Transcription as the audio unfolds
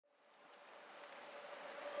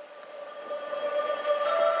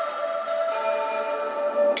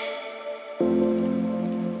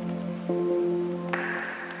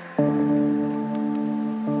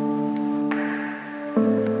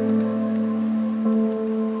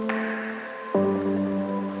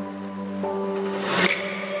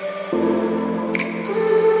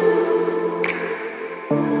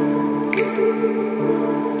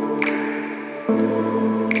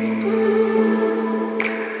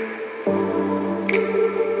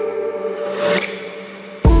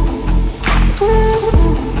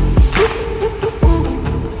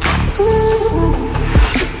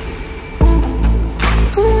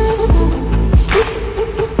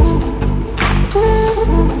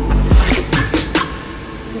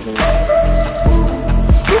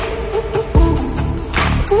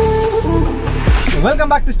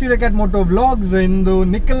Welcome back to studio cat Moto vlogs. Into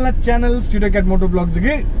ನಿಖಿಲ್ನ channel studio cat Moto vlogs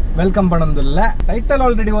ಗೆ welcome ಪಡೊಂದಿಲ್ಲ. Title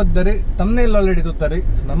already ಓದ್ತಾರೆ, thumbnail already ತೂತಾರೆ.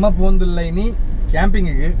 ನಮ್ಮ ಪೋಂದಿಲ್ಲ ಇನಿ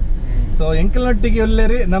camping ಗೆ. So ಎಂಕಲ್ನೊಟ್ಟಿಗೆ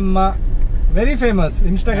ಒಳ್ಳೆರಿ ನಮ್ಮ very famous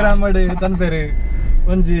Instagram ತನ್ನ ಪೇರು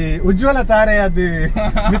ಒಂಜಿ ಉಜ್ವಲ ತಾರೆ ಅದು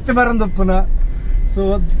ಮಿತ್ತು ಬರಂದಪ್ಪನ. ಸೊ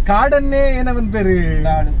ಕಾಡನ್ನೇ ಏನವನ್ ಪೇರು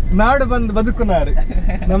ನಾಡು ಬಂದು ಬದುಕುನಾರು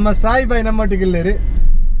ನಮ್ಮ ಸಾಯಿ ಬಾಯಿ ನಮ್ಮೊಟ್ಟಿಗೆ ಇಲ್ಲೇರಿ.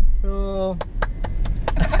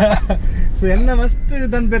 ಸೊ ಎನ್ನ ಮಸ್ತ್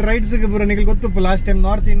ದನ್ ಬೇರೆ ರೈಡ್ಸ್ ಪೂರ Nikhil ಗೊತ್ತುಪ್ಪ. Last time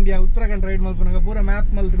north India Uttarakhand ride ಮಲ್ಪನಾಗ ಪೂರ ಮ್ಯಾಪ್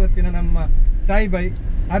ಮಲ್ತು ಗೊತ್ತಿನ ನಮ್ಮ ಸಾಯಿ ಬಾಯಿ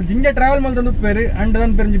ಆರ್ ಜಿಂಜೆ ಟ್ರಾವೆಲ್ ಮಲ್ತಂದು ಉಪ್ಪೇರಿ ಅಂಡ್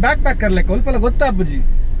ದನ್ ಪೇರು ಬ್ಯಾಕ್ ಪ್ಯಾಕರ್ ಲೆಕ್ಕ ಒಲ್ಪಲ್ಲ ಗೊತ್ತಾಪುಜಿ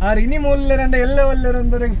ಆರ್ ಇನಿ ಒಲ್ಲೆರಂಡ ಎಲ್ಲ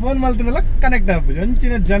ಒಲ್ಲೆರಂದ್ರೆ ಫೋನ್ ಮಲ್ತಿನೆಲ್ಲ ಕನೆಕ್ಟ್ ಆಪುಜಿ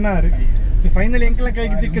ಅಂಚಿನ ಜನ ರೀ. ಸೊ ಫೈನಲಿ ಎಂಕಲ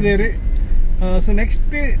ಕೈಗೆ ತಿಕ್ಕದೇರಿ. ಸೊ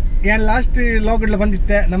ನೆಕ್ಸ್ಟ್ ಏನ್ ಲಾಸ್ಟ್ ಲಾಗ್ಡ್ಲ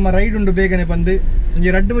ಬಂದಿತ್ತೆ ನಮ್ಮ ರೈಡ್ ಉಂಡು ಬೇಗನೆ ಬಂದು ಸಂಜೆ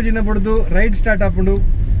 2 ಬಜಿನ ಬಿಡುದು ರೈಡ್ ಸ್ಟಾರ್ಟ್ ಆಪುಂಡು.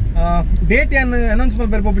 ಡೇಟ್ ಏನ್ ಅನೌನ್ಸ್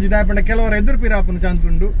ಮಾಡ್ಬೇಕು ಪಪ್ಪುಜಿ ದಾಪಂಡ ಕೆಲವರು ಎದುರು ಪೀರ ಆಪುಂಡು ಚಾನ್ಸ್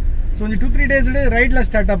ಉಂಡು. ಸೊ ಒಂದು 2-3 ಡೇಸ್ ರೈಡ್ ಲ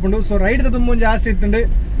ಸ್ಟಾರ್ಟ್ ಆಪುಂಡು. ಸೊ ರೈಡ್ ತುಂಬ ಒಂಜಿ ಆಸೆ ಇತ್ತುಂಡು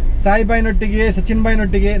ಸಾಯಿ ಬಾಯಿನೊಟ್ಟಿಗೆ ಸಚಿನ್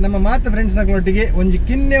ಬಾಯಿನೊಟ್ಟಿಗೆ ನಮ್ಮ ಮಾತ ಫ್ರೆಂಡ್ಸ್ ನೊಟ್ಟಿಗೆ ಒಂಜಿ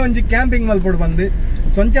ಕಿನ್ನೆ ಒಂಜಿ ಕ್ಯಾಂಪಿಂಗ್ ಮಲ್ಪೊಡು ಬಂದು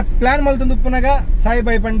ಸೊಂಚ ಪ್ಲಾನ್ ಮಲ್ತಂದು ಉಪ್ಪುನಾಗ ಸಾಯಿ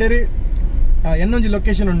ಬಾಯಿ ಪಂಡೇರಿ ಎನ್ನೊಂಜಿ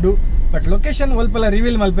ಲೊಕೇಶನ್ ಉಂಡು. ಬಟ್ ಲೊಕೇಶನ್ ಒಲ್ಪಲ್ಲ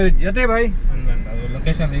ರಿವೀಲ್ ಮಲ್ಪರಿಜ್ಜಿ ಅದೇ ಬಾಯ್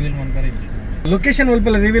ಲೊಕೇಶನ್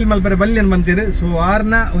ಒಲ್ಪಲ್ಲ ರಿವೀಲ್ ಮಲ್ಪರೆ ಬಲ್ಲಿ ಅನ್ ಬಂತೀರಿ. ಸೊ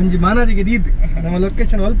ಆರ್ನ ಒಂಜಿ ಮಾನದಿಗೆ ದೀದ್ ನಮ್ಮ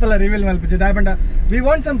location ಒಲ್ಪಲ್ಲ reveal ಮಲ್ಪಿ ದಾಯಪಂಡ we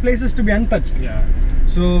want some places to B untouched.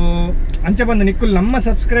 So ಅಂಚ ಬಂದ ನಿಕ್ಕುಲ್ ನಮ್ಮ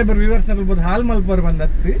ಸಬ್ಸ್ಕ್ರೈಬರ್ ವ್ಯೂವರ್ಸ್ ನಲ್ಬೋದು ಹಾಲ್ ಮಲ್ಪರ್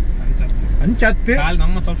ಬಂದತ್ತು ಅಂಚತ್ತು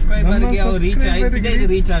ನಮ್ಮ ಸಬ್ಸ್ಕ್ರೈಬರ್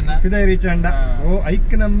ರೀಚ್ ಅಂಡ. ಸೊ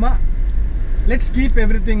ಐಕ್ ನಮ್ಮ let's keep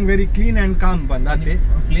everything very clean and com ಬಂದ ಅದೇ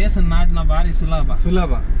ಪ್ಲೇಸ್ ನಾಟ್ನ ಬಾರಿ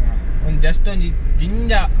ಸುಲಭ ಒಂದು ಜಸ್ಟ್ ಒಂದು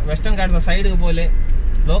ಜಿಂಜ ವೆಸ್ಟರ್ನ್ ಘಾಟ್ಸ್ ಸೈಡ್ ಬೋಲೆ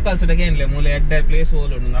ಲೋಕಲ್ಸ್ ಏನ್ಲೆ ಮೂಲೆ ಎಡ್ಡೆ ಪ್ಲೇಸ್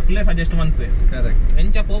ಹೋಲು ಅಕ್ಲೇ ಸಜೆಸ್ಟ್ ಮನ್ಪೆ ಕರೆಕ್ಟ್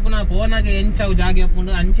ಎಂಚ ಪೋಪನ ಫೋನಾಗೆ ಎಂಚ ಜಾಗ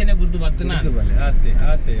ಹಾಕೊಂಡು ಅಂಚೆನೆ ಬುರ್ದು ಬತ್ತನ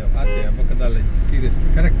ಸೀರಿಯಸ್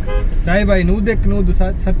ಕರೆಕ್ಟ್. ಸಾಯಿ ಬಾಯಿ ನೂದೆಕ್ ನೂದು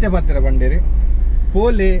ಸತ್ಯ ಪಾತ್ರ ಬಂಡೇರಿ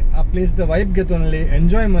ಪೋಲೆ ಆ ಪ್ಲೇಸ್ ದ ವೈಬ್ ಗೆ ತೊನಲಿ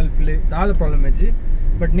ಎಂಜಾಯ್ ಮಲ್ಪಲಿ ದಾಲ ಪ್ರಾಬ್ಲಮ್ ಹೆಚ್ಚಿ.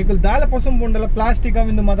 ಬಟ್ ನಿಕುಲ್ ದಾಲ ಪಸಂಬುಂಡಲ್ಲ ಪ್ಲಾಸ್ಟಿಕ್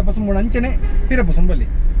ಅವಿಂದು ಮಾತ ಪಸಂಬುಂಡ ಅಂಚೆನೆ ಪಿರ ಪಸಂಬಲ್ಲಿ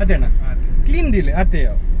ಅದೇನ ಕ್ಲೀನ್ ದಿಲೆ ಅತ್ತೆ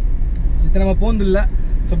ನಮ್ಮ ಪೋಂದಿಲ್ಲ.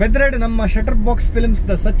 ಸೊ ಬೆದ್ರಾಡ್ ನಮ್ಮ shutter box films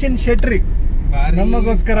the Sachin Shetty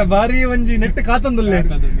ನಮಗೋಸ್ಕರ ಬಾರಿ ಒಂಜಿ ನೆಟ್ ಕಾತಂದುಲ್ಲ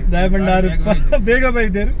ದಯಪಂಡಾರು ಬೇಗ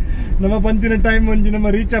ಬೈದೇರು ನಮ್ಮ ಪಂತಿನ ಟೈಮ್ ಒಂಜಿ ನಮ್ಮ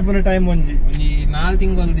ರೀಚ್ ಆಪನ ಟೈಮ್ ಒಂಜಿ 4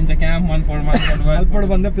 ತಿಂಗಳು ಕ್ಯಾಂಪ್ ಮಲ್ಪೊಡು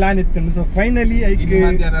ಬಂದ ಪ್ಲಾನ್ ಇತ್ತು. ಸೊ ಫೈನಲಿ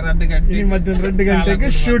ಮಧ್ಯಾಹ್ನ 2 ಗಂಟೆಗೆ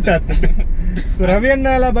ಶೂಟ್ ಆಗ್ತದೆ. ಸೊ ರವಿ ಅಣ್ಣ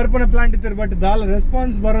ಎಲ್ಲ ಬರ್ಪನ ಪ್ಲಾನ್ ಇತ್ತು ಬಟ್ ದಾಲ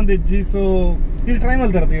ರೆಸ್ಪಾನ್ಸ್ ಬರೋದಿಜ್ಜಿ. ಸೊ ಇದು ಟ್ರೈ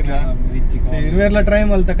ಮಲ್ತಾರ ಇರುವೆಲ್ಲ ಟ್ರೈ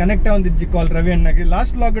ಮಲ್ತ ಕನೆಕ್ಟ್ ಒಂದಿಜ್ಜಿ ಕಾಲ್ ರವಿ ಅಣ್ಣಗೆ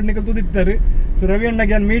ಲಾಸ್ಟ್ ಲಾಗ್ ನಿಕಲ್ ತುದಿತ್ತಾರೆ. ಸೊ ರವಿ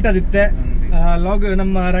ಅಣ್ಣಗೆ ಮೀಟ್ ಆದಿತ್ತೆ ಲಾಗ್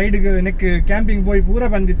ನಮ್ಮ ರೈಡ್ ನೆಕ್ ಕ್ಯಾಂಪಿಂಗ್ ಪೋಯಿ ಪೂರ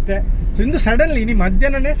ಬಂದಿತ್ತೆ. ಸೊ ಇಂದು ಸಡನ್ಲಿ ಇನಿ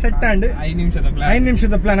ಮಧ್ಯಾಹ್ನನೇ ಸೆಟ್ ಆಂಡ್ 5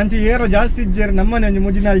 ನಿಮಿಷದ ಪ್ಲಾನ್ ಅಂಚೆ ಏರೋ ಜಾಸ್ತಿ ಇಜ್ಜೇರು ನಮ್ಮನೆ ಒಂಜಿ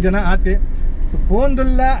 3-4 ಜನ ಆತೆ. ಸೊ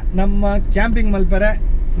ಪೋಂದುಲ್ಲ ನಮ್ಮ ಕ್ಯಾಂಪಿಂಗ್ ಮಲ್ಪರೆ.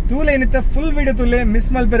 ಸೊ ತೂಲೆ ಏನಿತ್ತ ಫುಲ್ ವಿಡಿಯೋ ತೂಲೆ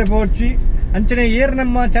ಮಿಸ್ ಮಲ್ಪರೆ ಪೋರ್ಚಿ ಅಂಚನೆ ಏರ್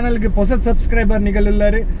ನಮ್ಮ ಚಾನಲ್ಗೆ ಹೊಸ ಸಬ್ಸ್ಕ್ರೈಬರ್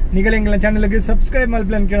ನಿಗಲಿಲ್ಲರು ನಿಗಲಿಂಗ್ಲ ಚಾನಲ್ಗೆ ಸಬ್ಸ್ಕ್ರೈಬ್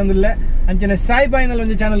ಮಲ್ಪಲೆ ಕೇಳೋದಿಲ್ಲ. ಅಂಚನೆ ಸಾಯಿ ಬಾಯಿನಲ್ಲಿ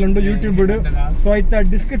ಒಂದು ಚಾನಲ್ ಉಂಡು ಯೂಟ್ಯೂಬ್. ಸೊ ಆಯ್ತಾ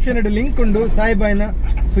ಡಿಸ್ಕ್ರಿಪ್ಷನ್ ಲಿಂಕ್ ಉಂಡು ಸಾಯಿ ಬಾಯಿನ.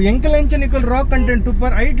 ಸೊ ಎಂಕಲ್ ಎಂಚ ನಿಕಲ್ ರಾ ಕಂಟೆಂಟ್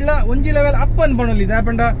ಸೂಪರ್ ಐಟ್ಲ ಒಂಜಿ ಲೆವೆಲ್ ಅಪ್ ಅನ್ ಬಣಲಿ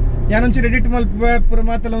ದಾಪಂಡ ಯಾನೊಂಚೂರು ಎಡಿಟ್ ಮಲ್ಪ ಪುರ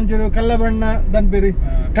ಮಾತಲ್ಲ ಒಂಚೂರು ಕಲ್ಲ ಬಣ್ಣ ದನ್ ಬೇರಿ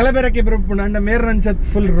ಕಲಬೆರಕೆ ಬರಪುಂಡ ಅಂಡ ಮೇರ್ ಅಂಚತ್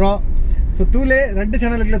ಫುಲ್ ರಾ. ಸೊ ತೂಲೆ 2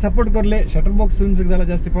 ಚಾನಲ್ಗೆ ಸಪೋರ್ಟ್ ಕೊರ್ಲೆ ಶಟರ್ ಬಾಕ್ಸ್ ಫಿಲ್ಮ್ಸ್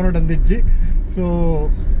ಜಾಸ್ತಿ ಪೋನೋಟ್ ಅಂದಿಜ್ಜಿ. So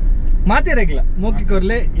ಮಾತೇರೆಗ್ಲ ಮೋಕಿ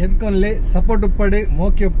ಕೊರ್ಲೆ ಎದ್ಕೊನ್ಲೆ support ಉಪ್ಪಡು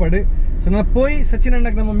ಮೋಕಿ ಉಪ್ಪಡು. ಸೊ ನಮ್ಮ ಪೋಯಿ ಸಚಿನ್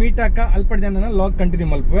ಅಣ್ಣಗೆ ನಮ್ಮ ಮೀಟ್ ಹಾಕ ಅಲ್ಪಡ್ ಜನ ಲಾಗ್ ಕಂಟಿನ್ಯೂ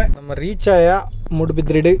ಮಲ್ಪುವೆ. ನಮ್ಮ ರೀಚ್ ಆಯ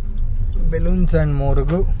ಮುಡುಬಿದ್ರಿಡಿ ಬೆಲೂನ್ಸ್ ಅಂಡ್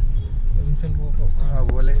ಮೋರ್ಗು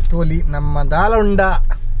ಬೋಲೆ ತೋಲಿ ನಮ್ಮ ದಾಲೊಂಡ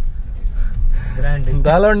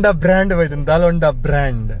ಬ್ರ್ಯಾಂಡ್ ಬೈತು ದಾಲೊಂಡ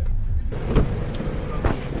ಬ್ರ್ಯಾಂಡ್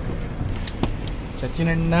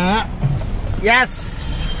ಸಚಿನ್ ಅಣ್ಣ. ಎಸ್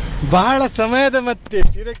ಬಹಳ ಸಮಯದ ಮತ್ತೆ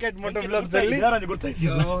ಸ್ಟುಡಿಯೋ ಕ್ಯಾಟ್ ಮೋಟೋ ಬ್ಲಾಗ್ಸ್ ಅಲ್ಲಿ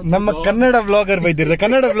ನಮ್ಮ Kannada blogger ಬೈದಿರ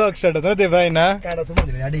Kannada blog start ಅದೇ ಬಾಯ್ನಾ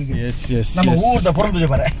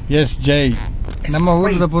ಎಸ್ ಜೈ ನಮ್ಮ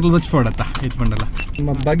ಊರದ ಪುರ್ಲು ದಚ್ಪೋಡತ್ತ ಇಟ್ಕೊಂಡಲ್ಲ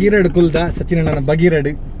ನಮ್ಮ ಬಗೀರಡ್ ಕುಲ್ದ ಸಚಿನ್ ಅಣ್ಣನ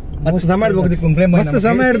ಬಗೀರಡ್ ಮಸ್ತ್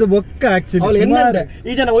ಸಮಯ ಹಿಡಿದು ಬೊಕ್ಕ ಆಕ್ಚುಲಿ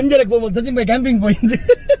ಈ ಜನ ಒಂಜರಕ್ಕೆ ಹೋಗ್ಬೋದು ಸಚಿನ್ ಬಾಯ್ ಕ್ಯಾಂಪಿಂಗ್ ಹೋಯ್ತು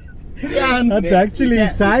ಆಕ್ಚುಲಿ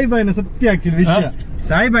ಸಾಯಿ ಬಾಯ್ನ ಸತ್ಯ ಆಕ್ಚುಲಿ ವಿಷಯ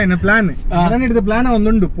ಸಾಯಿ ಬಾಯ್ನ ಪ್ಲಾನ್ ಹಿಡಿದ ಪ್ಲಾನ್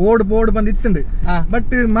ಒಂದುಂಡು ಪೋಡ್ ಬಂದಿತ್ತುಂಡು.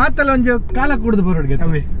 ಬಟ್ ಮಾತಲ್ಲ ಒಂಜಿ ಕಾಲ ಕುಡ್ದು ಬರೋಡ್ಗೆ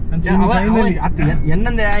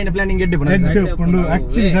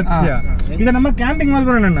ಆಕ್ಚುಲಿ ಸತ್ಯ. ಈಗ ನಮ್ಮ ಕ್ಯಾಂಪಿಂಗ್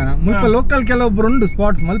ಮಲ್ಪರ ಮುಲ್ಪ ಲೋಕಲ್ ಕೆಲವೊಬ್ರು ಉಂಡು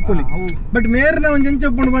ಸ್ಪಾಟ್ಸ್ ಮಲ್ಪೊಲಿ ಬಟ್ ಮೇರ್ನ ಒಂದ್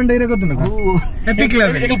ಎಂಚಪ್ಪುಂಡು ಬಂಡ ಇರ ಗೊತ್ತು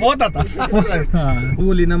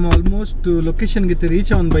ಓಲಿ ನಮ್ಮ ಆಲ್ಮೋಸ್ಟ್ ಲೊಕೇಶನ್ ಗೆ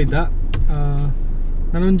ರೀಚ್ ಆನ್ ಬೈದ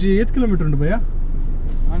ನಾನು ಒಂಜಿ 8 ಕಿಲೋಮೀಟರ್ ಉಂಟು ಭಯ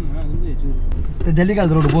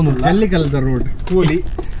ಜಲ್ಲಿಕಲ್ದ ರೋಡ್ ಬಂದು ಜಲ್ಲಿಕಲ್ದ ರೋಡ್ ಕೂಲಿ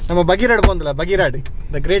ನಮ್ಮ ಬಗೀರಾಡ್ ಬಂದಲ್ಲ ಬಗೀರಾಡ್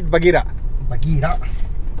ದ ಗ್ರೇಟ್ ಬಗೀರಾ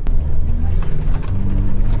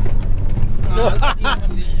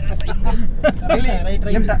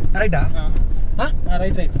ರೈಟಾ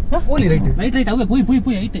ರೈಟ್ ರೈಟ್ ಓಲಿ ರೈಟ್ ರೈಟ್ ರೈಟ್ ಅವೇ ಪುಯ್ ಪುಯ್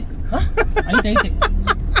ಪುಯ್ ಐತೆ ಐತೆ ಐತೆ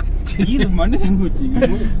ಇದು ಮಣ್ಣು ಹೆಂಗುಚ್ಚಿ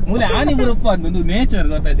ಮೂಲೆ ಆನೆ ಬರಪ್ಪ ಒಂದು ನೇಚರ್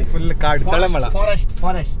ಗೊತ್ತಾಯ್ತು ಫುಲ್ ಕಾಡು ತಳಮಳ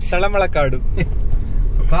ಫಾರೆಸ್ಟ್ ತಳಮಳ ಕಾಡು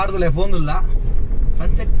ಸೊ ಕಾಡುದಲ್ಲ ಪೋಂದುಲ್ಲ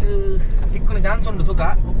ಸನ್ಸೆಟ್ ತಿಕ್ಕುನ ಚಾನ್ಸ್ ಉಂಟು ತೂಕ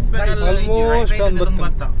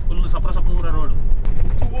ಫುಲ್ ಸಪ್ರ ಸಪೂರ ರೋಡ್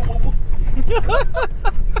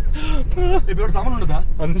ಸಾಮಾನು ಉಂಟಾ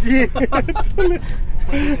ಅಂಜಿ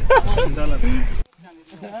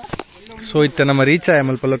ಸೊ ಇತ್ತ ನಮ್ಮ ರೀಚ್ ಆಯ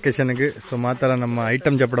ಮಲ್ಪ ಲೊಕೇಶನ್ಗೆ ಸೊ ಮಾತಾಡ ನಮ್ಮ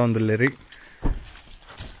ಐಟಮ್ ಜಪಡ ಒಂದಿಲ್ಲ ರೀ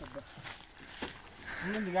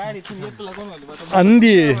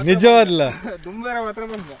ಅಂದಿ ನಿಜವಾದ್ಲ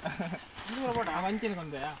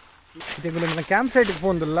ಕ್ಯಾಂಪ್ ಸೈಟ್ಗೆ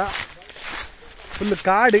ಪೋಂದಿಲ್ಲ ಫುಲ್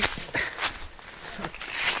ಕಾಡು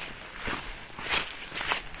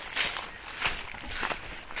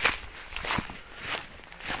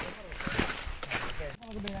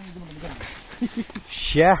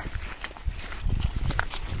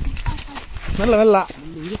ಮೆಲ್ಲ ಮೆಲ್ಲ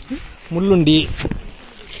ಮುಳ್ಳುಂಡಿ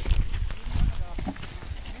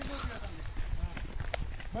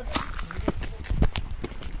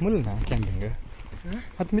ಮುಳ್ಳ ಕ್ಯಾಂಪಿಂಗ್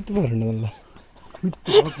ಅದು ಮಿತ್ತು ಬರೋಣ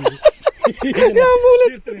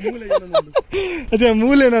ಅದೇ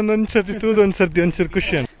ಮೂಲೆ ನಾನು ಒಂದ್ಸತಿ ತೂದು ಒಂದ್ಸರ್ತಿ ಒಂಚೂರು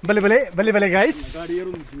ಖುಷಿ ಅಂತ ಬಲೆ ಬಲೆ ಬಲೆ ಬಲೆ ಗಾಯ್ಸ್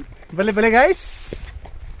ಬಲೆ ಬಲೆ ಗಾಯ್ಸ್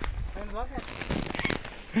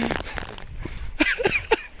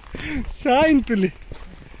ಸಾಯಿಂತುಲಿ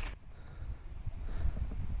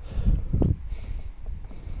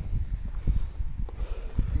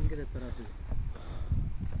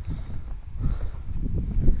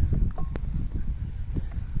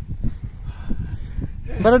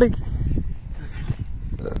ಬರಡಿ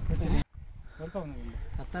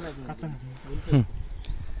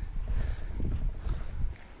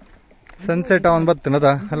ಸನ್ಸೆಟ್ ಅವನ್ ಬತ್ತನದ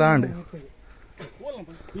ಅಲ್ಲ ಅಂಡಿ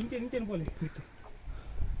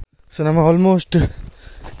ಸೊ ನಮ್ಮ ಆಲ್ಮೋಸ್ಟ್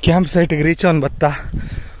ಕ್ಯಾಂಪ್ ಸೈಟ್ಗೆ ರೀಚ್ ಅವನ್ ಬತ್ತ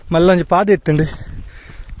ಮಲ್ಲೊಂಜಿ ಪಾದ ಎತ್ತಂಡು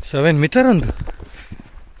ಸೊ ಅವೇನು ಮಿತರೊಂದು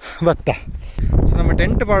ಬತ್ತ ಸೊ ನಮ್ಮ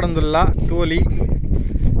ಟೆಂಟ್ ಪಾಡೊಂದುಲ್ಲ ತೋಲಿ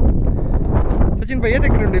ಸಚಿನ್ ಬೈ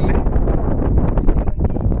ಏದಕ್ಕೆ ಉಂಡು ಇಲ್ಲಿ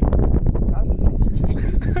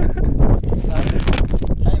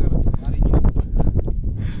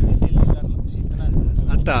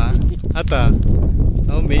ಅತ್ತ ಅತ್ತ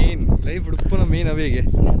ಅವು ಮೇನ್ ಲೈಫ್ ಉಡುಪುನ ಮೇನ್ ಅವೇಗೆ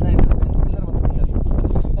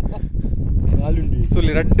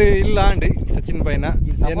ಸುಲಿ ರಡ್ಡು ಇಲ್ಲ ಅಂಡಿ ಸಚಿನ್ ಬೈನ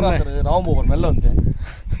ರಾಮೋವರ್ ಮೆಲ್ಲ ಅಂತೆ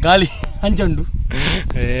ಗಾಳಿ ಹಂಚಂಡು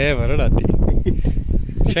ಏ ಬರಡಾತಿ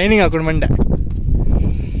ಶೈನಿಂಗ್ ಹಾಕೊಂಡು ಮಂಡ್ಯ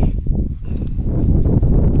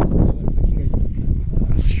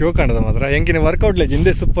ಶೋ ಕಾಣದ ಮಾತ್ರ ಹೆಂಗಿನ ವರ್ಕೌಟ್ ಲೇಜ್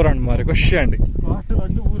ಹಿಂದೆ ಸೂಪರ್ ಅಂಡ್ ಮಾರೆ ಖುಷಿ ಅಂಡಿ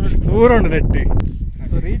ಪೂರಂಡು ನೆಟ್ಟಿ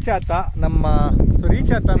ಸೊ ರೀಚ್ ಆತ ನಮ್ಮ ಸೊ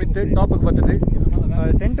ರೀಚ್ ಆತ ಮಿತ್ತೆ ಟಾಪಿಗೆ ಬರ್ತದೆ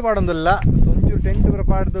ಟೆಂಟ್ ಪಾಡೊಂದಿಲ್ಲ ಸೊ ಒಂಚೂರು ಟೆಂಟ್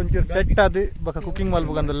ಪಾಡ್ದು ಒಂಚೂರು ಸೆಟ್ ಅದು ಬಕ ಕುಕಿಂಗ್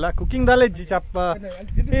ಮಲ್ಬೇಕಂದಿಲ್ಲ ಕುಕಿಂಗ್ ದಾಲೆಜ್ಜಿ ಚಪ್ಪ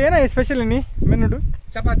ಏನ ಸ್ಪೆಷಲ್ ನೀ ಮೆನುಡು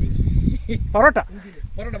ಚಪಾತಿ ಪರೋಟ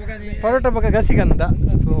ಪರೋಟ ಬಕ ಗಸಿಗಂತ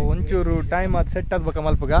ಸೊ ಒಂಚೂರು ಟೈಮ್ ಅದು ಸೆಟ್ ಆದ ಬಕ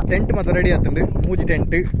ಮಲ್ಪಗ ಟೆಂಟ್ ಮತ್ತೆ ರೆಡಿ ಆತಂಡು ಮೂಜಿ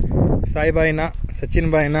ಟೆಂಟ್ ಸಾಯಿ ಬಾಯಿನ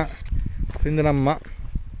ಸಚಿನ್ ಬಾಯಿನ ಇಂದು ನಮ್ಮ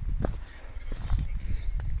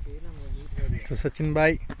ಸೊ ಸಚಿನ್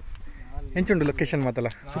ಬಾಯ್ ಎಂಚುಂಡು ಲೊಕೇಶನ್ ಮಾತಲ್ಲ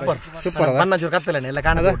ಸೂಪರ್ ಸೂಪರ್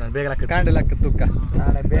ಕಾಂಡಲ ತುಕ್ಕ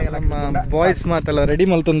ನಮ್ಮ ಬಾಯ್ಸ್ ಮಾತಲ್ಲ ರೆಡಿ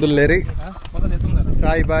ಮಲ್ತೊಂದುಲ್ಲೇರಿ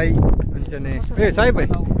ಸಾಯಿ ಬಾಯ್ ಅಂಚನೆ ಏ ಸಾಯಿ ಬಾಯ್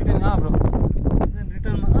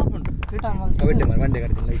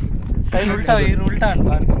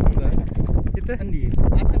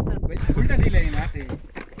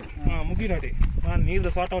ಮುಗಿರೋಡಿ ನೀರ್ದು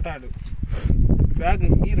ಸಾರ್ಟ್ ಔಟ್ ಆಡು ಬ್ಯಾಗ್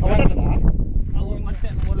ನೀರು ಮತ್ತೆ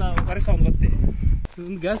ಪರಿಸ ಒಂದು ಮತ್ತೆ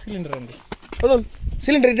ಒಂದು ಗ್ಯಾಸ್ ಸಿಲಿಂಡರ್ ಒಂದು ಅದೊಂದು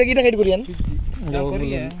ಸಿಲಿಂಡರ್ ಇಟ್ಟ ಕೈಟ್ ಕೊಡಿ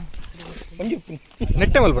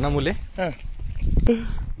ನೆಟ್ಟೆ ಮಲ್ಪ ನಮ್ಮಲ್ಲಿ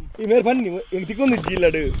ಈ ಮೇಲೆ ಬನ್ನಿ ಈಗ ತಿಕ್ಕೊಂದು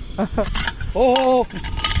ಜಿಲ್ಲಡು ಓ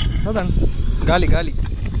ಹೌದಾ ಗಾಳಿ ಗಾಳಿ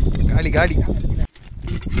ಗಾಳಿ ಗಾಳಿ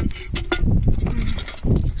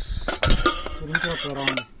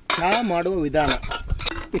ಚಹಾ ಮಾಡುವ ವಿಧಾನ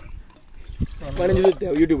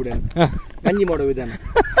ಯೂಟ್ಯೂಬ್ ಗಂಜಿ ಮಾಡುವ ವಿಧಾನ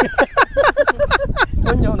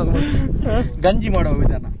ಗಂಜಿ ಮಾಡುವ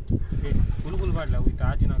ವಿಧಾನ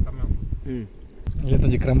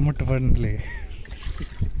ಇವತ್ತು ಕ್ರಮಟ್ಟು ಬಂದ್ಲಿ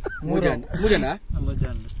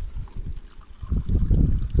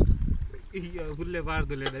ಹುಲ್ಲೆ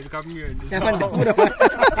ಬಾರ್ದು ಕಮ್ಮಿ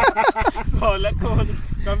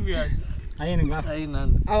ಕಮ್ಮಿ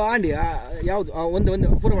ಆಂಡಿ ಯಾವ್ದು ಒಂದು ಒಂದು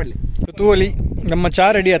ಪೂರ ಮಾಡ್ಲಿ ತೂವಲಿ ನಮ್ಮ ಚಾ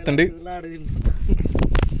ready ಆತಂಡು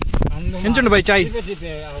ಎಂಚುಂಡು by chai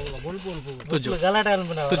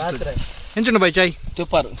ಎಂಚುಂಡು by chai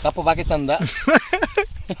super ಕಪ್ಪ ಪಾಕಿಸ್ತಾನದ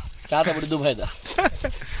ಚಾತ ಬಿಡಿ ದುಬೈದ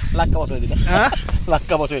ಲಕ್ಕ ಬಸೋದಿನ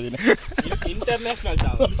ಲಕ್ಕ ಬಸೋದಿನ ಇಂಟರ್ನ್ಯಾಷನಲ್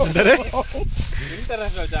ಚಾ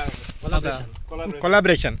ಇಂಟರ್ನ್ಯಾಷನಲ್ ಚಾ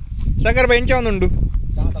ಕೊಲಾಬ್ರೇಷನ್ ಶಂಕರ್ ಬೈ ಎಂಚ ಒಂದುಂಡು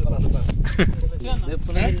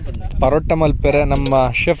ಪರೋಟ ಮಲ್ಪೆರೆ ನಮ್ಮ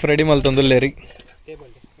ಶೆಫ್ ರೆಡಿ ಮಲ್ತೊಂದುಲ್ಲೇರಿ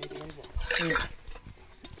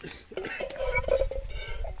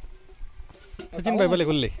ಸಚಿನ್ ಬೈ ಬಲೆ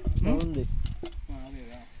ಹುಲ್ಲಿ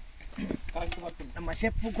ನಮ್ಮ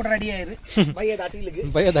ಶೆಫ್ ಕೂಡ ರೆಡಿ ಆಯ್ರು ಬಯ್ಯದ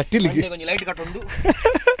ಅಟ್ಟಿಲಿಗೆ ಕೊಂಚ ಲೈಟ್ ಕಟ್ಟೊಂದು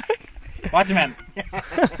ವಾಚ್ಮ್ಯಾನ್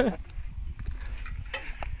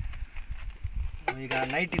ಈಗ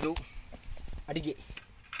ನೈಟ್ ಇದು ಅಡಿಗೆ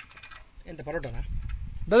ಎಂತ ಪರೋಟನಾ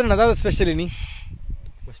ದಾದಣ್ಣ ದಾದ ಸ್ಪೆಷಲಿ ನೀ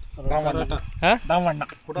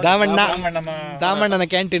ದಾಮಣ್ಣನ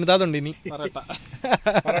ಕ್ಯಾಂಟೀನ್ ದಾದುಂಡಿನಿ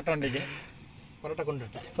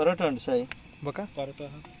ಪರೋಟ ಉಂಟು ಸಾಯಿ ಬೊಕ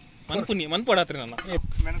ಮನ್ಪೊಡಾತ್ರಿ ನನ್ನ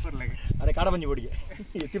ಅದೇ ಕಾಡ ಬಂಜಿ ಬೋಡಿಗೆ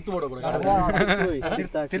ತಿರ್ತು ಬೋಡ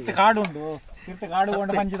ತಿರ್ತು ಕಾಡು ಉಂಡು ತಿರ್ತು ಕಾಡು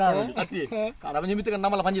ಕೊಂಡು ಪಂಚಿದಾಡು ಕಾಡ ಬಂಜಿ ಮಿತ್ತ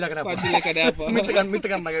ನಮ್ಮಲ್ಲ ಪಂಜಿ ಹಾಕರೆ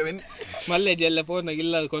ಮಲ್ಲೇಜ್ ಎಲ್ಲ ಫೋನ್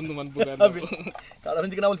ಇಲ್ಲ ಕೊಂದು ಮನ್ಪುರ ಕಾಡ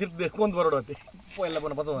ಬಂಜಿಗೆ ನಾವು ತಿರ್ತು ಕೊಂದು ಬರೋಡು ಅತ್ತೆ ಎಲ್ಲ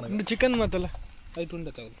ಬನ್ನ ಬಸವನ ಚಿಕನ್ ಮತ್ತಲ್ಲ ಆಯ್ತು ಉಂಡ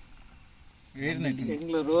ತಗಲು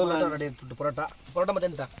ಪರೋಟ ಪರೋಟ ಮತ್ತೆ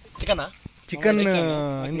ಎಂತ ಚಿಕನಾ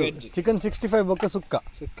ಚಿಕನ್ 65 ಬೊಕ್ಕ ಸುಕ್ಕ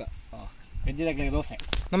ವೆಜ್ಜಿದಾಗಲೇ ದೋಸೆ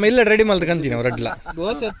ನಮ್ಮ ಇಲ್ಲ ರೆಡಿ ಮಲ್ತ ಕಂತೀನಿ ಅವ್ರ ಅಡ್ಲ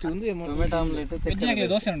ದೋಸೆ ಹಚ್ಚು ಒಂದು ಟೊಮೆಟೊ ಆಮ್ಲೆಟ್ ವೆಜ್ಜಿದಾಗಲೇ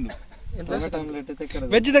ದೋಸೆ ಉಂಡು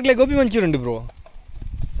ವೆಜ್ಜಿದಾಗಲೇ ಗೋಬಿ ಮಂಚೂರಿ ಉಂಡು ಬ್ರೋ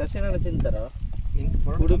ಸಸ್ಯನಾಡ ತಿಂತಾರ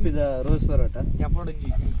ಉಡುಪಿದ ರೋಸ್ ಪರೋಟ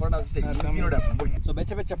ಸೊ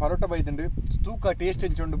ಬೆಚ್ಚ ಬೆಚ್ಚ ಪರೋಟ ಬೈತುಂಡು ತೂಕ ಟೇಸ್ಟ್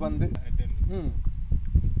ಎಂಚುಂಡು ಬಂದು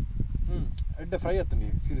ಎಡ್ಡೆ ಫ್ರೈ ಆತುಂಡು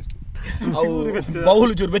ಸೀರಿಯಸ್ಲಿ ಅವು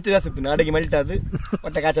ಬೌಲ್ ಚೂರು ಬೆಚ್ಚ ಜಾಸ್ತಿ ಇತ್ತು ಅಡಿಗೆ ಮೆಲ್ಟ್ ಆದ್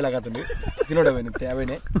ಹೊಟ್ಟೆ ಕಾಚಲಾಗತ್ತುಂಡು ತಿನ್ನೋಡವೇನಿತ್ತೆ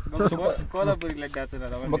ಅವೇನೆ ಕೋಲಾಪುರಿ ಲಡ್ಡೆ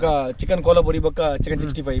ಆಗ್ತದಲ್ಲ ಬೊಕ್ಕ ಚಿಕನ್ ಕೋಲಾಪುರಿ ಬೊಕ್ಕ ಚಿಕನ್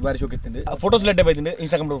 65 ಬಾರಿ ಶೋಕ್ ಇತ್ತು ಫೋಟೋಸ್ ಲಡ್ಡೆ ಬೈತಿಂಡು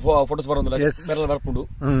ಇನ್ಸ್ಟಾಗ್ರಾಮ್ ಫೋಟೋಸ್ ಬರೋದಿಲ್ಲ ಬೇರೆ ಬರ್ಪುಂಡು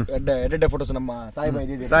ಎಡ್ಡೆ ಫೋಟೋಸ್ ನಮ್ಮ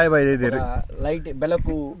ಸಾಯಿಬಾಯಿ ಇದ್ದೀರಿ ಲೈಟ್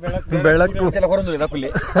ಬೆಳಕು ಎಲ್ಲ ಹೊರದು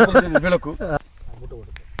ರಪ್ಪಲ್ಲಿ ಬೆಳಕು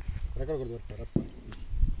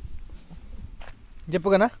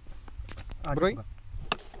ಜಪ್ಪುಗನ ಬ್ರೋಯ್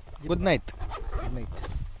good night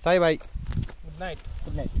Sai bye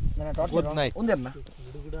good night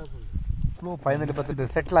finally ಬರ್ತದೆ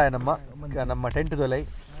ಸೆಟ್ಲ್ ಆಯ ನಮ್ಮ ಟೆಂಟ್ ದೊಲೈ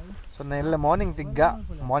ಸೊ ಎಲ್ಲ morning ತಿಗ್ಗ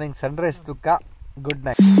morning Sunrise ತುಕ್ಕ good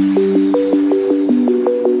night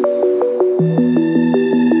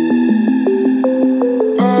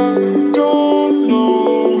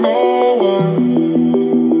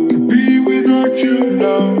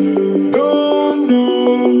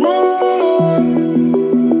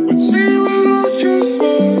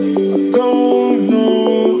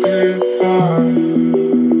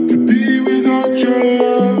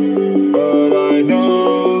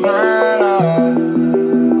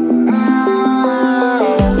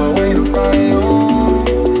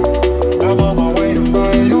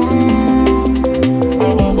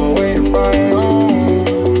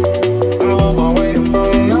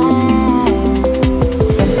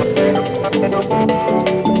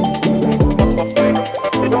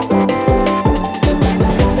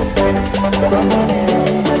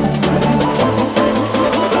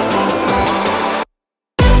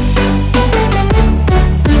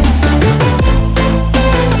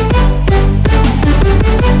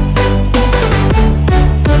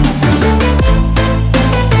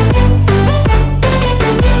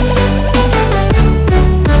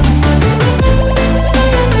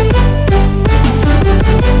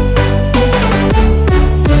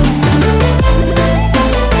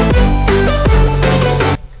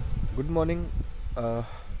morning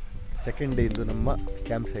second day ಇದು ನಮ್ಮ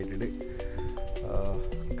ಕ್ಯಾಂಪ್ ಸೈಟ್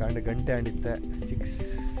ಗಂಟೆ ಆಂಡಿತ್ತೆ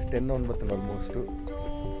 6:10 ಬರ್ತದೆ ಆಲ್ಮೋಸ್ಟು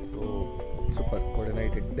ಸೊ ಸೂಪರ್ ಕೋಡೆ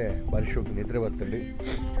ನೈಟ್ ಇದ್ದೆ ಬಾರಿ ಶೋಕ್ ನಿದ್ರೆ ಬರ್ತದೆ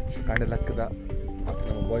ಕಾಂಡೆ ಲಕ್ಕದ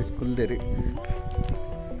ನಮ್ಮ ಬಾಯ್ಸ್ ಕುಲ್ದೇರಿ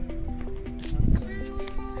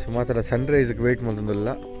ಸೊ ಮಾತ್ರ ಸನ್ರೈಸ್ಗೆ ವೆಯ್ಟ್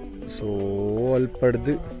ಮಾಡೋದಿಲ್ಲ ಸೊ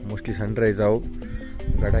ಅಲ್ಪಡ್ದು ಮೋಸ್ಟ್ಲಿ ಸನ್ರೈಸ್ ಅವು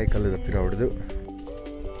ಗಡಾಯಿ ಕಲ್ಲದ ಹತ್ತಿರ ಹೊಡೆದು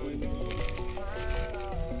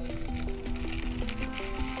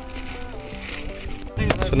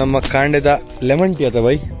ಸೊ ನಮ್ಮ ಕಾಂಡೆದ ಲೆಮನ್ ಟೀ ಅದ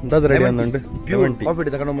by ಅಂದಾದ ready ಒಂದುಂಟು lemon tea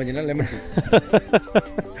coffee ತಗೊಂಡು ಬಂದಿನ lemon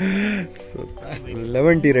tea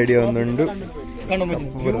lemon tea ready ಒಂದುಂಡು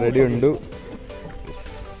ready ಉಂಡು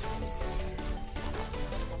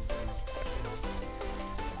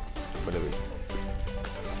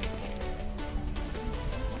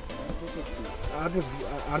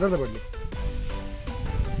ಅರ್ಧದ ಬಡ್ಲಿ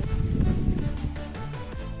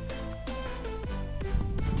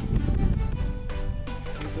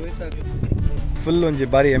ಫುಲ್ ಒಂಜಿ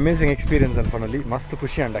ಬಾರಿ ಅಮೇಸಿಂಗ್ ಎಕ್ಸ್ಪೀರಿಯನ್ಸ್ ಅನ್ಪನಲ್ಲಿ ಮಸ್ತ್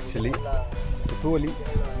ಖುಷಿ ಅಂಡ್ ಆ್ಯಕ್ಚುಲಿ ತೋಲಿ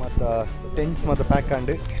ಮತ್ತು ಟೆಂಟ್ಸ್ ಮತ್ತು ಪ್ಯಾಕ್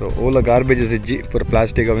ಅಂಡ್ ಸೊ ಓಲ ಗಾರ್ಬೇಜಸ್ ಇಜ್ಜಿ ಪೂರ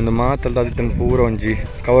ಪ್ಲಾಸ್ಟಿಕ್ ಅವಿಂದ ಮಾತಲ್ದಾದಿತ್ತ ಪೂರ ಒಂಜಿ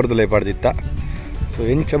ಕವರ್ದುಲೈ ಪಾಡ್ದಿತ್ತ ಸೊ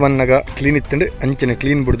ಎಂಚ ಬನ್ನಗ ಕ್ಲೀನ್ ಇತ್ತಂಡು ಅಂಚನೆ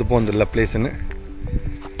ಕ್ಲೀನ್ ಬಿಡ್ದು ಪೋಂದಿಲ್ಲ ಪ್ಲೇಸನ್ನು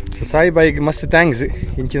ಸಾಯಿ ಬಾಯಿಗೆ ಮಸ್ತ್ ಥ್ಯಾಂಕ್ಸ್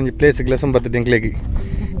ಇಂಚಿನ ಪ್ಲೇಸ್ಗೆ ಲೆಸನ್ ಬರ್ತದೆ ಎಂಕ್ಲೆಗೆ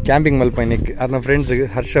ಕ್ಯಾಂಪಿಂಗ್ ಮಲ್ಪೈನಿಕ್ ಅವ್ರ ಫ್ರೆಂಡ್ಸ್ಗೆ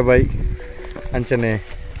ಹರ್ಷ ಬಾಯ್ ಅಂಚನೆ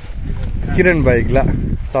ಕಿರಣ್ ಬಾಯಿಗ್ಲ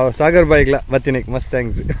ಸಾಗರ್ ಬಾಯಿಗ್ಲ ಬತ್ತಿನಿಕ್ ಮಸ್ತ್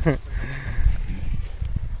ಥ್ಯಾಂಕ್ಸ್.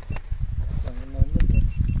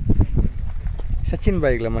 ಸಚಿನ್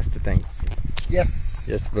ಬಾಯಿಗ್ಲ ಮಸ್ತ್ ಥ್ಯಾಂಕ್ಸ್.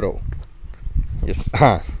 ಎಸ್ ಬ್ರೋ ಎಸ್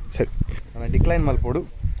ಹಾಂ ಸರಿ ನಾನು ಡಿಕ್ಲೈನ್ ಮಲ್ಪೋಡು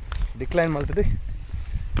ಡಿಕ್ಲೈನ್ ಮಲ್ತದೆ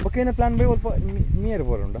ಓಕೆನಾ ಪ್ಲಾನ್ ಬೈ ಸ್ವಲ್ಪ ಮಿಯರ್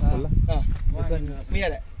ಬೋರುಂಡ ಅಲ್ಲ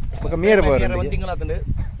ఒక మీర పోరు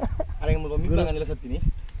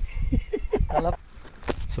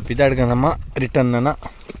సో పిదాడు కదమ్మ రిటర్న్ అన్న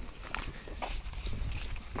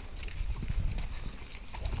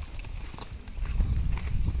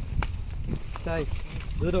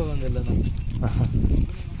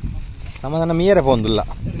ನಮ್ಮದನ್ನ ಮೀರ ಪೋಂದಿಲ್ಲ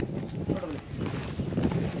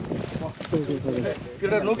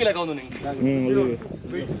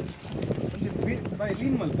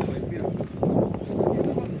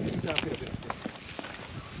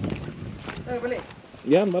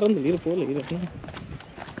ಯಾರು ಮರಂದು ನೀರು ಪೋಲ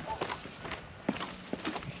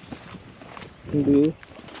ಇದು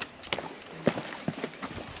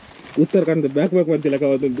ಉತ್ತರ ಕನ್ನಡ ಬ್ಯಾಕ್ ಬಂತಿಲ್ಲ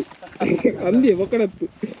ಕಾವದುಂಡು ಅಂದಿ ಒಕ್ಕಡತ್ತು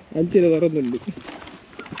ಅಂಚಿನ ಬರೋದುಂಡು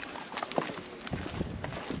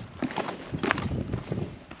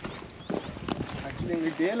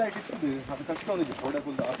ಅದು ಕಟ್ಕೊಂಡಿದ್ದು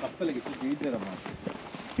ಕಪ್ಪಲಿಗೆ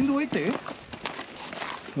ಹಿಂದೆ ಹೋಯ್ತೆ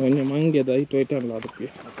ಮೊನ್ನೆ ಮಂಗ್ಯದ ಐಟು ಐಟಲ್ಲ ಅದಕ್ಕೆ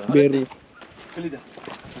ಬೇರೆ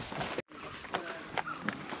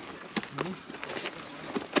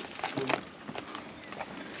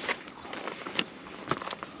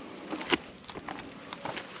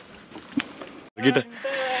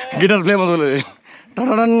ಗಿಟಾರ್ ಪ್ಲೇ ಮಾಡೋದು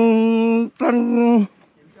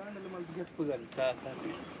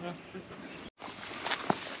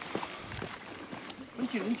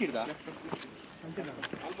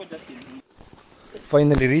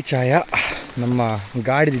ಫೈನಲಿ ರೀಚ್ ಆಯ ನಮ್ಮ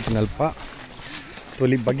ಗಾಡಿ ದಿತ್ತಿನಲ್ಪ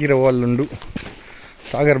ತೊಲಿ ಬಗಿರ ವಾಲ್ಲುಂಡು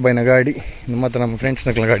ಸಾಗರ್ ಬೈನ ಗಾಡಿ ನಮ್ಮ ಹತ್ರ ನಮ್ಮ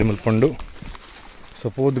ಫ್ರೆಂಡ್ಸ್ನಕ್ಲ ಗಾಡಿ ಮಲ್ಪೊಂಡು ಸೊ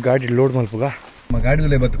ಪೋದು ಗಾಡಿ ಲೋಡ್ ಮಲ್ಪುಗ ನಮ್ಮ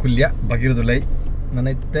ಗಾಡಿದುಲೈ ಬತ್ತು ಕುಲ್ಯ ಬಗಿರದುಲೈ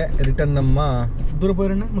ನನ್ನೈತೆ ರಿಟರ್ನ್ ನಮ್ಮ ದೂರ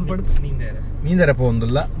ಪೋರಣ್ಣ ಮುಲ್ಪಡ್ದು ನೀಂದರ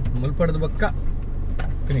ಪೋಂದುಲ್ಲ ಮುಲ್ಪಡ್ದು ಬಕ್ಕ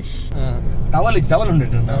ಫಿನಿಶ್ ಟವಲ್ ಉಂಡು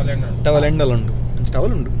ಟವಲ್ ಎಂಡಲ್ ಉಂಡು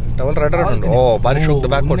ಟವಲ್ ಉಂಡು ಟವಲ್ ರಡರ್ ಉಂಡು ಓ ಬಾರಿ ಶೋಕ್ದ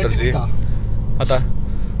ಬ್ಯಾಕ್ ಕೊಟ್ಟರ್ಸಿ ಆತ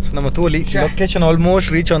ನಮ್ಮ ತೂಲಿ ಲೊಕೇಶನ್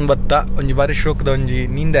ಆಲ್ಮೋಸ್ಟ್ ರೀಚ್ ಒಂದು ಬತ್ತ ಒಂಜಿ ಬಾರಿ ಶೋಕ್ದ ಒಂಜಿ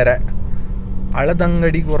ನೀಂದರ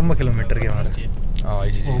ಅಳದಂಗಡಿಗೆ 1 ಕಿಲೋಮೀಟರ್ಗೆ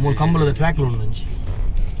ಮಾಡಿ ಕಂಬಳದ ಟ್ರ್ಯಾಕ್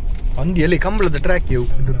ಒಂದು ಎಲ್ಲಿ ಕಂಬಳದ ಟ್ರ್ಯಾಕ್ ಇವು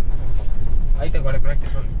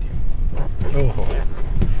ಓಹೋ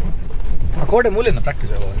ಕೋಟೆ ಮೂಲೆನ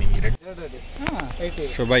practice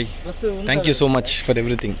so bye thank you so much for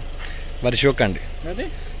everything ಬಾರಿ ಶೋಕ್ ಅಂಡಿ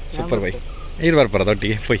ಸೂಪರ್ ಬೈ ಇದು ಬರ್ಬಾರ್ದು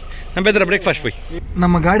ಒಟ್ಟಿಗೆ ಪೊಯ್ ನಮ್ಮ ಬೆದ್ರ ಬ್ರೇಕ್ಫಾಸ್ಟ್ ಪೊಯ್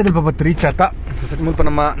ನಮ್ಮ ಗಾಡಿದಲ್ಲಿ ಬಾಬತ್ತು ರೀಚ್ ಆತ ಮುಲ್ಪ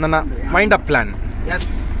ನನ್ನ mind up plan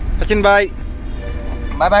Sachin bye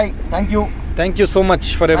bye thank you so much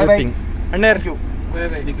for everything ಅಣ್ಣೇರ್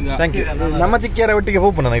thank you ನಮ್ಮ ತಿಕ್ಕಿಯರ ಒಟ್ಟಿಗೆ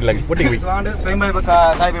ಹೋಪು ನಾನು ಇಲ್ಲಾಗಿ ಒಟ್ಟಿಗೆ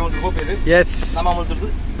ಎಸ್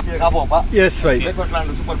ಎಸ್ ಬೈ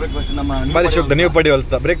ಬಾರಿ ಶೋಕ್ದ ನೀವು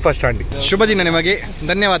ಪಡೆಯುವಲ್ತ ಬ್ರೇಕ್ಫಾಸ್ಟ್ ಆಂಡಿ ಶುಭ ದಿನ ನಿಮಗೆ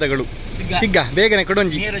ಧನ್ಯವಾದಗಳು ಈಗ ಬೇಗನೆ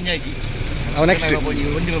ಕೊಡೊಂಜಿ ನೆಕ್ಸ್ಟ್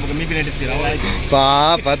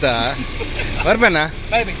ಪಾಪದ ಬರ್ಬೇನಾ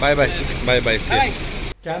ಬಾಯ್ ಬಾಯ್ ಬಾಯ್ ಬಾಯ್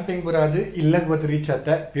ಕ್ಯಾಂಪಿಂಗ್ ಬರೋದು ಇಲ್ಲಕ್ಕೆ ಬತ್ತು ರೀಚ್ ಆತ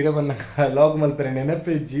ಪಿರವನ್ನ ಲಾಗ್ ಮಲ್ಪರೆ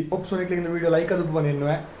ನೆನಪಿಜ್ಜಿ ಒಪ್ಸೋನಿಕ್ಲಿಂದ ವಿಡಿಯೋ ಲೈಕ್ ಅದು ಬನ್ನಿ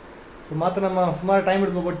ಸೊ ಮಾತ್ರ ನಮ್ಮ ಸುಮಾರು ಟೈಮ್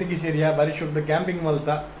ಹಿಡಿದು ಒಟ್ಟಿಗೆ ಸೇರಿಯಾ ಬಾರಿ ಶೋಕ್ದ ಕ್ಯಾಂಪಿಂಗ್ ಮಲ್ತ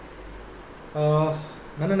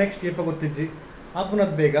ನನ್ನ ನೆಕ್ಸ್ಟ್ ಏಪ ಗೊತ್ತಿಜ್ಜಿ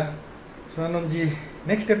ಆಪುನದ್ ಬೇಗ so ನಾನೊಂಜಿ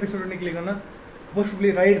next episode ನಿಕ್ಲಿಗನ್ನ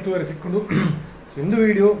mostly ride ತೋರಿ ಸಿಕ್ಕೊಂಡು ಸೊ ಇಂದು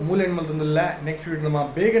ವಿಡಿಯೋ ಮೂಲೆ ಮಲ್ತೊಂದಿಲ್ಲ ನೆಕ್ಸ್ಟ್ ವಿಡಿಯೋ ನಮ್ಮ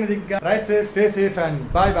ಬೇಗನೆ ದಿಗ್ಗ right safe stay safe and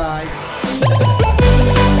bye bye